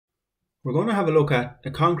We're going to have a look at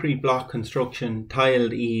a concrete block construction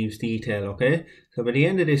tiled eaves detail, okay? So by the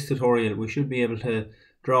end of this tutorial, we should be able to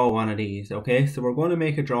draw one of these, okay? So we're going to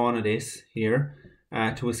make a drawing of this here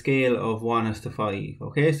to a scale of 1:5,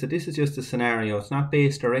 okay? So this is just a scenario. It's not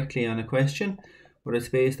based directly on a question, but it's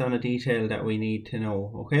based on a detail that we need to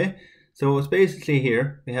know, okay? So it's basically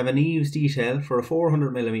here, we have an eaves detail for a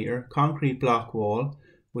 400mm concrete block wall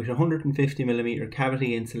with 150mm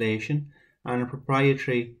cavity insulation and a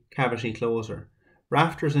proprietary cavity closer.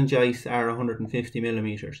 Rafters and joists are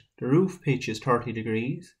 150mm. The roof pitch is 30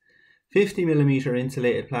 degrees. 50mm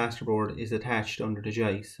insulated plasterboard is attached under the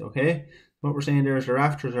joists, okay? What we're saying there is the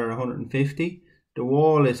rafters are 150. The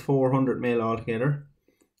wall is 400mm altogether.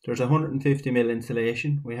 There's 150mm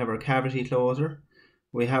insulation. We have our cavity closer.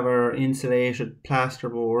 We have our insulated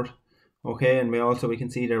plasterboard, okay? And we can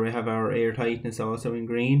see there we have our airtightness also in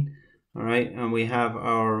green, all right? And we have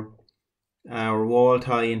our wall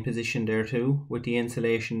tie in position there too, with the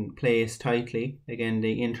insulation placed tightly, again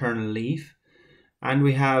the internal leaf. And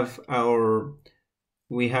we have our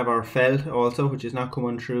felt also, which is not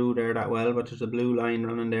coming through there that well, but there's a blue line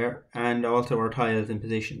running there, and also our tiles in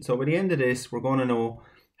position. So by the end of this, we're going to know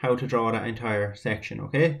how to draw that entire section,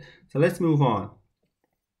 okay? So let's move on.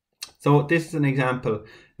 So this is an example,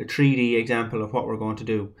 a 3D example of what we're going to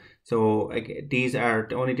do. So these are,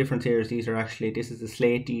 the only difference here is this is a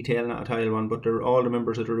slate detail, not a tile one, but all the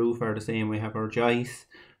members of the roof are the same. We have our joists,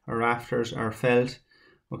 our rafters, our felt.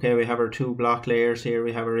 Okay, we have our two block layers here.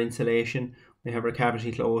 We have our insulation. We have our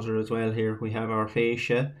cavity closer as well here. We have our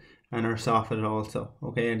fascia and our soffit also.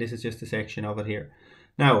 Okay, and this is just a section of it here.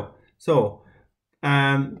 Now, so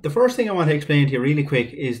the first thing I want to explain to you really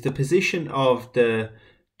quick is the position of the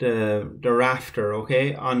rafter,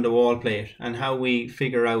 okay, on the wall plate, and how we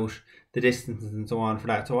figure out the distances and so on for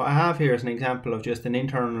that. So what I have here is an example of just an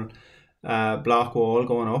internal block wall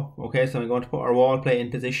going up, okay? So I'm going to put our wall plate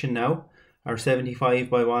in position now, our 75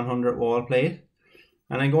 by 100 wall plate,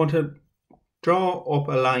 and I'm going to draw up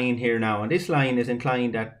a line here now, and this line is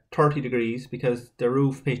inclined at 30 degrees because the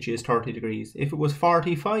roof pitch is 30 degrees. If it was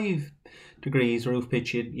 45 degrees roof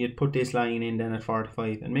pitch, you'd put this line in then at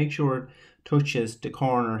 45 and make sure it touches the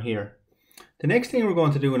corner here. The next thing we're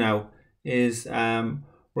going to do now is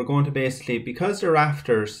we're going to basically, because the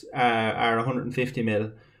rafters are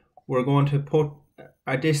 150mm, we're going to put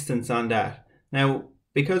a distance on that. Now,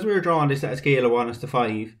 because we're drawing this at a scale of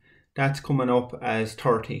 1:5, that's coming up as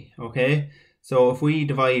 30, okay? So if we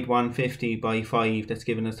divide 150 by 5, that's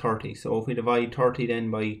giving us 30. So if we divide 30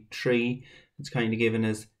 then by 3, it's kind of giving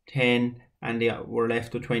us 10, and we're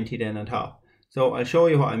left with 20 then on top. So I'll show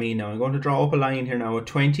you what I mean now. I'm going to draw up a line here now at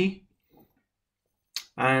 20,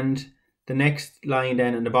 and the next line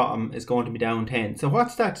then in the bottom is going to be down 10. So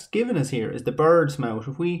what's that's giving us here is the bird's mouth.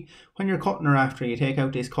 When you're cutting a rafter, you take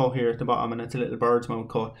out this cut here at the bottom, and it's a little bird's mouth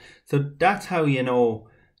cut. So that's how you know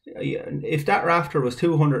if that rafter was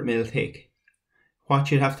 200mm thick. What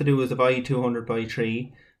you'd have to do is divide 200 by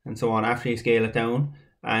 3 and so on after you scale it down,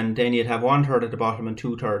 and then you'd have 1/3 at the bottom and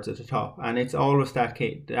 2/3 at the top, and it's always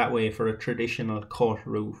that way for a traditional cut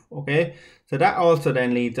roof, okay? So that also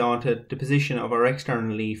then leads on to the position of our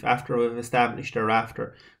external leaf after we've established our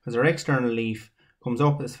rafter, because our external leaf comes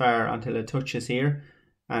up as far until it touches here,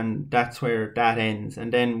 and that's where that ends,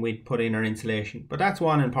 and then we'd put in our insulation. But that's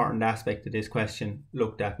one important aspect of this question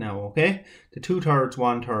looked at now, okay? The 2/3,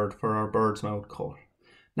 1/3 for our bird's mouth cut.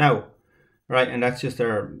 Now, right, and that's just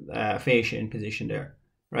our fascia in position there,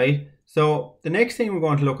 right? So the next thing we're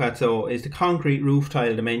going to look at is the concrete roof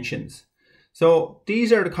tile dimensions. So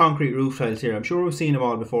these are the concrete roof tiles here. I'm sure we've seen them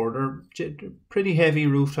all before. They're pretty heavy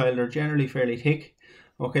roof tile. They're generally fairly thick,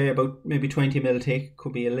 okay, about maybe 20mm thick,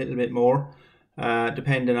 could be a little bit more,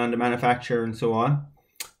 depending on the manufacturer and so on.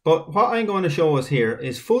 But what I'm going to show us here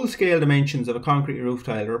is full-scale dimensions of a concrete roof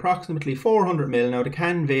tile. They're approximately 400mm. Now, they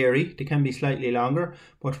can vary. They can be slightly longer,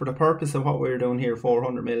 but for the purpose of what we're doing here,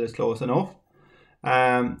 400mm is close enough.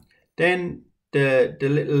 Then the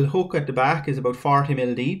little hook at the back is about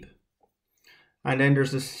 40mm deep. And then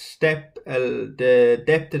there's a step, the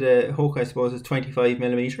depth of the hook, I suppose, is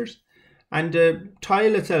 25mm. And the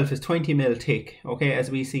tile itself is 20mm thick, okay, as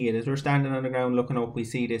we see it. As we're standing on the ground looking up, we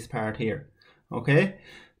see this part here, okay?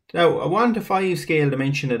 Now, a 1:5 scale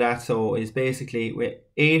dimension of that is basically with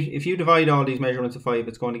 8. If you divide all these measurements of 5,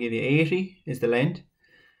 it's going to give you 80 is the length,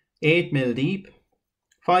 8mm deep,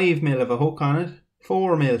 5mm of a hook on it,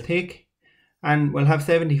 4mm thick, and we'll have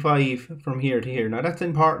 75 from here to here. Now, that's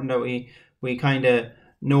important that we kind of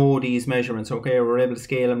know these measurements, okay? We're able to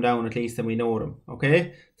scale them down at least and we know them,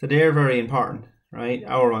 okay? So they're very important, right?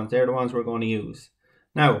 Our ones, they're the ones we're going to use.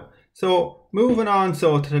 Now, So moving on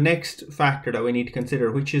to the next factor that we need to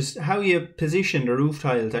consider, which is how you position the roof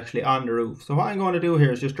tiles actually on the roof. So what I'm going to do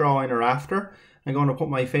here is just draw in a rafter. I'm going to put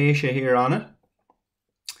my fascia here on it.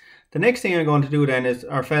 The next thing I'm going to do then is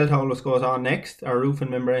our felt always goes on next, our roofing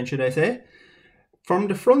membrane should I say. From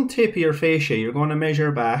the front tip of your fascia, you're going to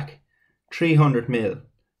measure back 300 mil.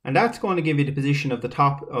 And that's going to give you the position of the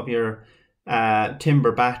top of your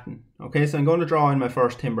timber batten. Okay, so I'm going to draw in my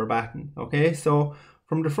first timber batten. Okay, so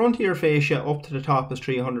from the front of your fascia up to the top is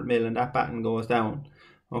 300 mil and that batten goes down.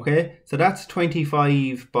 Okay, so that's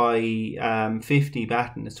 25 by 50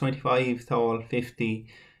 batten. It's 25 tall, 50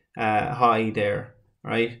 high there,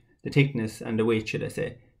 right? The thickness and the width, should I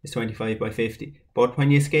say, is 25 by 50. But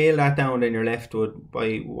when you scale that down, then you're left with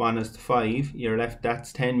by 1:5. You're left,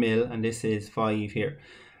 that's 10 mil, and this is 5 here.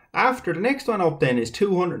 After the next one up then is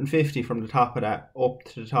 250 from the top of that up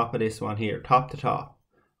to the top of this one here, top to top.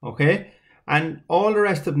 Okay, and all the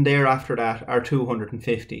rest of them there after that are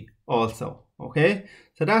 250 also. Okay,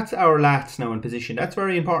 so that's our lats now in position. That's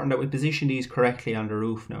very important that we position these correctly on the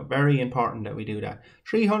roof now. Very important that we do that.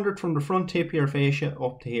 300 from the front tip of your fascia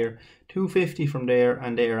up to here, 250 from there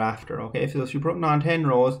and thereafter. Okay, so if you're putting on 10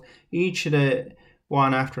 rows, each of the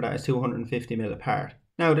one after that is 250 mil apart.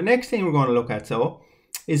 Now the next thing we're going to look at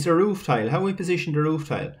is the roof tile, how we position the roof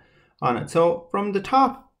tile on it. So from the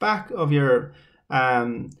top back of your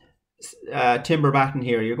timber batten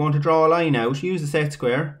here, you're going to draw a line out, use a set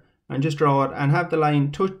square, and just draw it and have the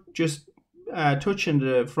line touching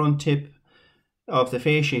the front tip of the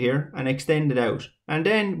fascia here and extend it out. And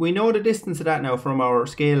then we know the distance of that now from our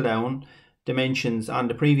scale down dimensions on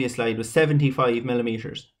the previous slide was 75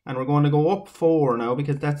 millimeters. And we're going to go up 4 now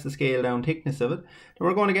because that's the scale down thickness of it. Then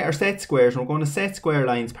we're going to get our set squares and we're going to set square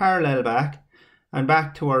lines parallel back and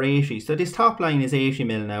back to our 80. So this top line is 80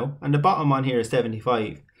 mil now and the bottom one here is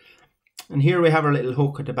 75. And here we have our little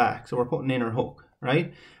hook at the back. So we're putting in our hook,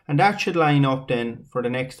 right? And that should line up then for the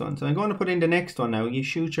next one. So I'm going to put in the next one now. You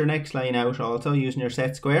shoot your next line out also using your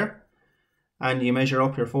set square. And you measure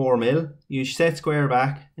up your 4 mil. You set square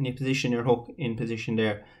back and you position your hook in position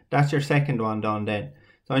there. That's your second one done then.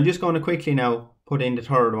 So I'm just going to quickly now put in the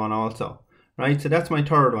third one also. Right, so that's my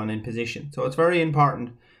third one in position. So it's very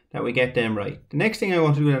important that we get them right. The next thing I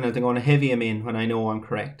want to do then is I'm going to heavy them in when I know I'm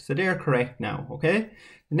correct. So they're correct now, okay?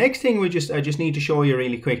 The next thing I just need to show you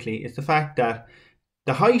really quickly is the fact that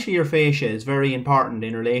the height of your fascia is very important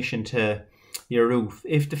in relation to your roof.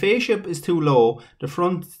 If the fascia is too low, the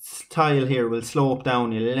front tile here will slope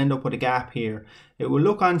down. You'll end up with a gap here. It will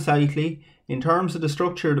look unsightly. In terms of the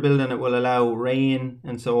structure of the building, it will allow rain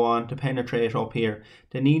and so on to penetrate up here.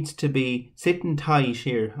 There needs to be sitting tight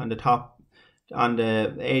here on the top, on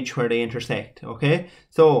the edge where they intersect. Okay,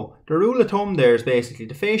 so the rule of thumb there is basically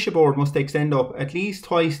the fascia board must extend up at least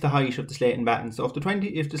twice the height of the slating batten. So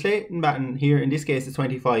if the slating batten here in this case is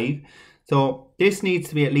 25, so this needs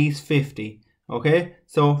to be at least 50. Okay,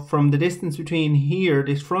 so from the distance between here,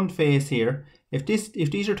 this front face here, if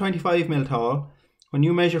these are 25 mil tall, when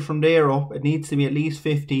you measure from there up, it needs to be at least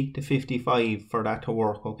 50 to 55 for that to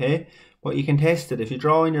work. Okay, but you can test it if you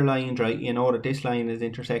draw in your lines right. You know that this line is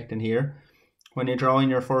intersecting here. When you draw in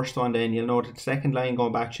your first one, then you'll know that the second line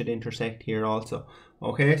going back should intersect here also.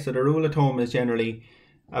 Okay, so the rule of thumb is generally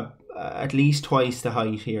at least twice the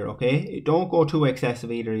height here. Okay, don't go too excessive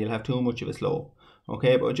either. You'll have too much of a slope.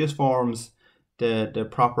 Okay, but it just forms the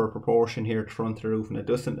proper proportion here to the front of the roof,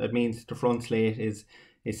 and it means the front slate is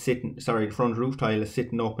sitting, sorry, the front roof tile is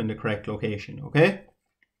sitting up in the correct location. Okay,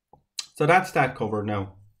 so that's that covered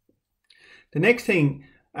now. The next thing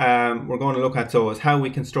we're going to look at is how we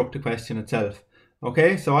construct the question itself.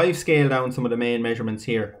 Okay, so I've scaled down some of the main measurements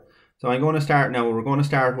here. So I'm going to start now. We're going to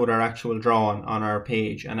start with our actual drawing on our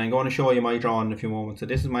page, and I'm going to show you my drawing in a few moments. So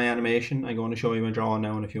this is my animation. I'm going to show you my drawing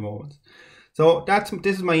now in a few moments. So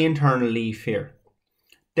this is my internal leaf here.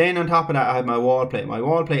 Then on top of that I have my wall plate. My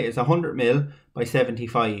wall plate is 100 mil by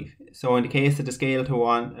 75. So in the case of the scale to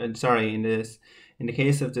 1, in the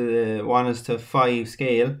case of the 1:5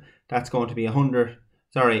 scale, that's going to be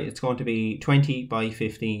it's going to be 20 by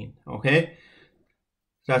 15. Okay,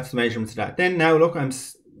 that's the measurements of that. Then now look, I'm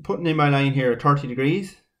putting in my line here at 30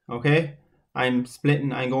 degrees. Okay, I'm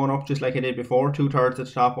splitting, I'm going up just like I did before, 2/3 at the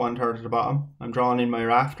top, 1/3 at the bottom. I'm drawing in my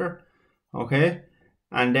rafter. Okay,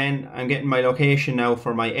 and then I'm getting my location now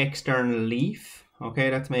for my external leaf. Okay,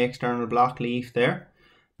 that's my external block leaf there.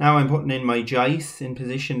 Now I'm putting in my joists in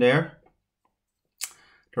position there.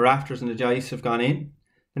 The rafters and the joists have gone in.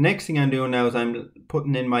 The next thing I'm doing now is I'm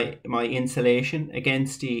putting in my insulation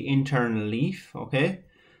against the internal leaf. Okay,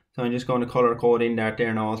 so I'm just going to color code in that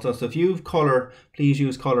there now also. So if you've color, please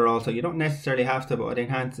use color also. You don't necessarily have to, but it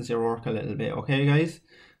enhances your work a little bit. Okay guys,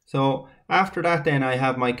 So after that then I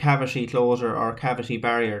have my cavity closer or cavity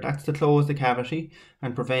barrier. That's to close the cavity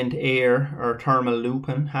and prevent air or thermal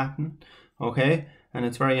looping happen. Okay, and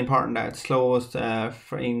it's very important that it's closed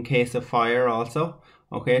in case of fire also.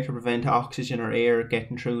 Okay, to prevent oxygen or air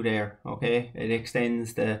getting through there. Okay, it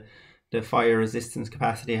extends the fire resistance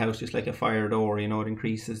capacity of the house just like a fire door. You know, it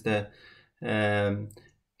increases the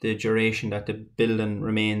duration that the building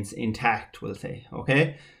remains intact, we'll say.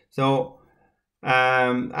 Okay, so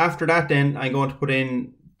after that then I'm going to put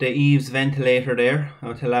in the eaves ventilator there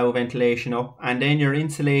to allow ventilation up, and then your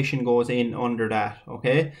insulation goes in under that.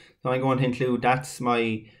 Okay, so I'm going to include, that's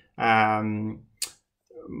my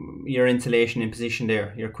your insulation in position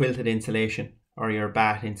there, your quilted insulation or your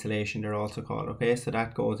bat insulation they're also called. Okay, so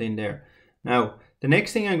that goes in there. Now the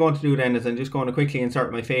next thing I'm going to do then is I'm just going to quickly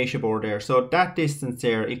insert my fascia board there. So that distance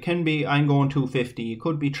there, it can be, I'm going 250, it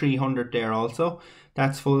could be 300 there also.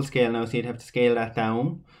 That's full scale now, so you'd have to scale that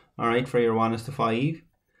down, alright, for your 1:5.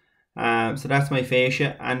 So that's my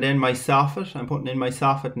fascia, and then my soffit, I'm putting in my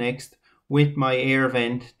soffit next with my air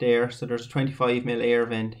vent there. So there's a 25mm air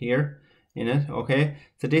vent here in it. Okay,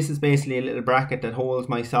 so this is basically a little bracket that holds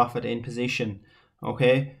my soffit in position,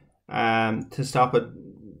 okay, to stop it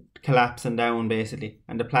collapsing down basically,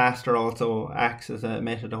 and the plaster also acts as a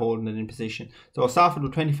method of holding it in position. So a soffit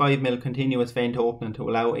with 25mm continuous vent opening to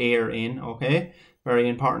allow air in. Okay, very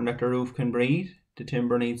important that the roof can breathe, the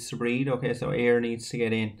timber needs to breathe. Okay, so air needs to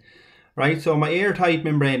get in. Right, so my airtight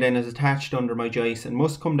membrane then is attached under my joist and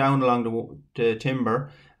must come down along the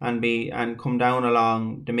timber and come down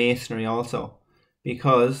along the masonry also,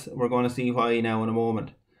 because we're going to see why now in a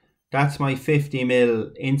moment. That's my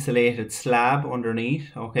 50mm insulated slab underneath.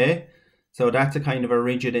 Okay, so that's a kind of a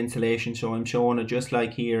rigid insulation, so I'm showing it just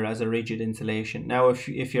like here as a rigid insulation. Now if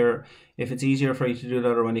it's easier for you to do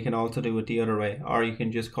the other one, you can also do it the other way, or you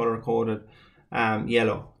can just color code it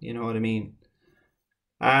yellow, you know what I mean.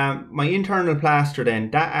 My internal plaster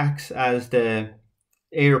then, that acts as the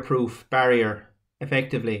airproof barrier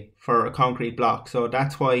effectively for a concrete block. So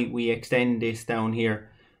that's why we extend this down here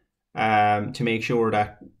to make sure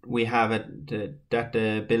that we have it, that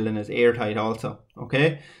the building is airtight also.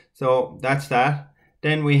 Okay, so that's that.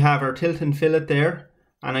 Then we have our tilt and fillet there,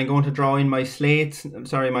 and I'm going to draw in my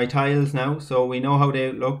my tiles now, so we know how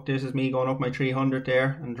they look. This is me going up my 300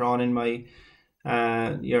 there and drawing in my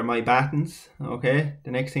my battens. Okay,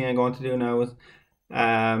 the next thing I'm going to do now is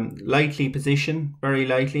lightly position, very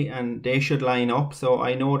lightly, and they should line up. So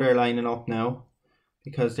I know they're lining up now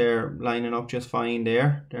because they're lining up just fine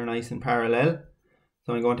there. They're nice and parallel.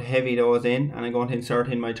 So I'm going to heavy those in, and I'm going to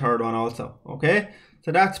insert in my third one also. Okay,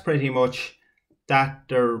 so that's pretty much that,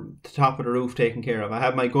 the top of the roof taken care of. I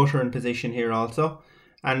have my gutter in position here also,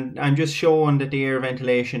 and I'm just showing that the air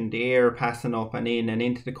ventilation, the air passing up and in and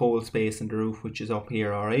into the cold space in the roof, which is up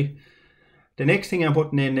here. Alright, the next thing I'm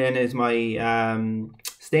putting in then is my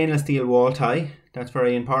stainless steel wall tie. That's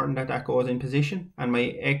very important that that goes in position, and my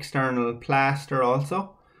external plaster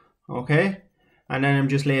also. Okay, and then I'm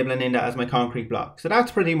just labeling in that as my concrete block. So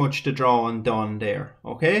that's pretty much the drawing done there.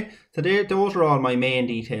 Okay, so those are all my main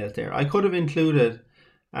details there. I could have included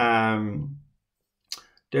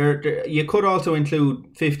you could also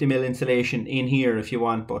include 50mm insulation in here if you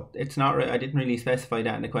want, but it's not. I didn't really specify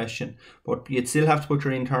that in the question. But you'd still have to put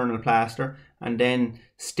your internal plaster and then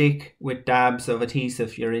stick with dabs of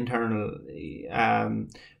adhesive your internal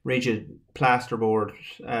rigid plasterboard,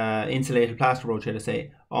 insulated plasterboard, should I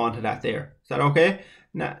say, onto that there. Is that okay?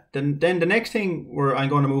 Now, then the next thing I'm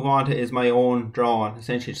going to move on to is my own drawing,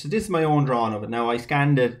 essentially. So this is my own drawing of it. Now I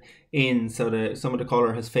scanned it in, so some of the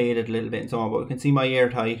colour has faded a little bit and so on, but you can see my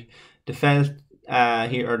airtight. The felt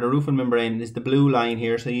here, or the roofing membrane, is the blue line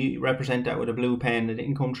here, so you represent that with a blue pen. It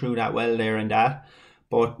didn't come through that well there and that,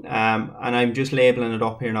 but and I'm just labelling it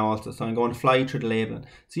up here now also, so I'm going to fly through the labelling.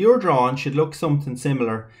 So your drawing should look something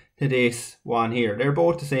similar to this one here. They're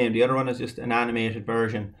both the same. The other one is just an animated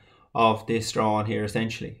version of this drawing here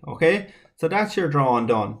essentially. Okay, so that's your drawing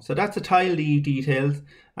done. So that's the tile details,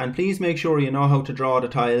 and please make sure you know how to draw the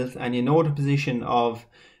tiles and you know the position of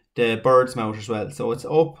the bird's mouth as well. So it's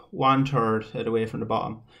up 1/3 of the way from the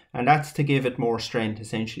bottom, and that's to give it more strength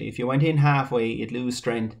essentially. If you went in halfway, you'd lose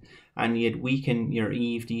strength and you'd weaken your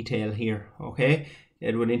eave detail here. Okay,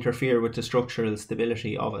 it would interfere with the structural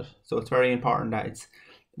stability of it, so it's very important that it's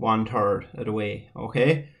 1/3 of the way.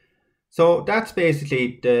 Okay, so that's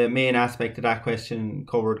basically the main aspect of that question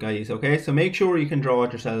covered, guys. Okay, so make sure you can draw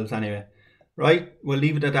it yourselves anyway. Right, we'll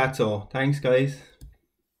leave it at that. So thanks, guys.